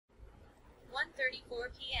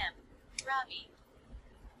1:34 p.m. Ravi.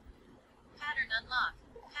 Pattern unlock.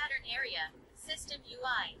 Pattern area. System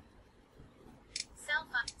UI. Cell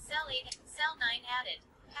 5, Cell 8, Cell 9 added.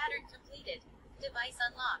 Pattern completed. Device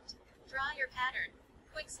unlocked. Draw your pattern.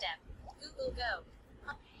 Quick step. Google Go.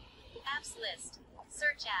 Apps list.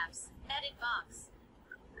 Search apps. Edit box.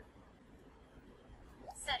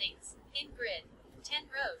 Settings. In grid. 10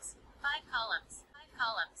 rows. 5 columns. 5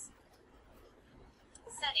 columns.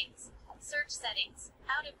 Settings. Search settings.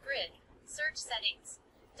 Out of grid. Search settings.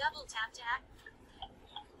 Double tap to act.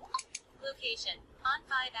 Location. On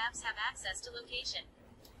 5 apps have access to location.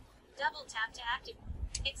 Double tap to active.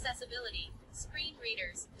 Accessibility. Screen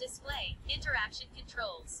readers. Display. Interaction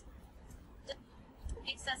controls.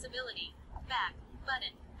 Accessibility. Back.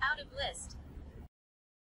 Button. Out of list.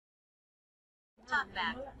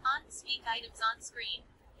 Talkback. On. Speak items on screen.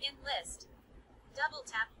 In list. Double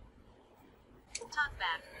tap.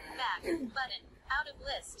 Talkback. Back. Button. Out of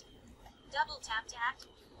list. Double tap to act.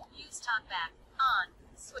 Use Talkback. On.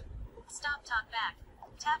 Switch. Stop Talkback.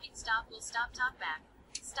 Tapping stop will stop Talkback.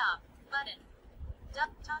 Stop. Button.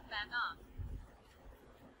 Talkback off.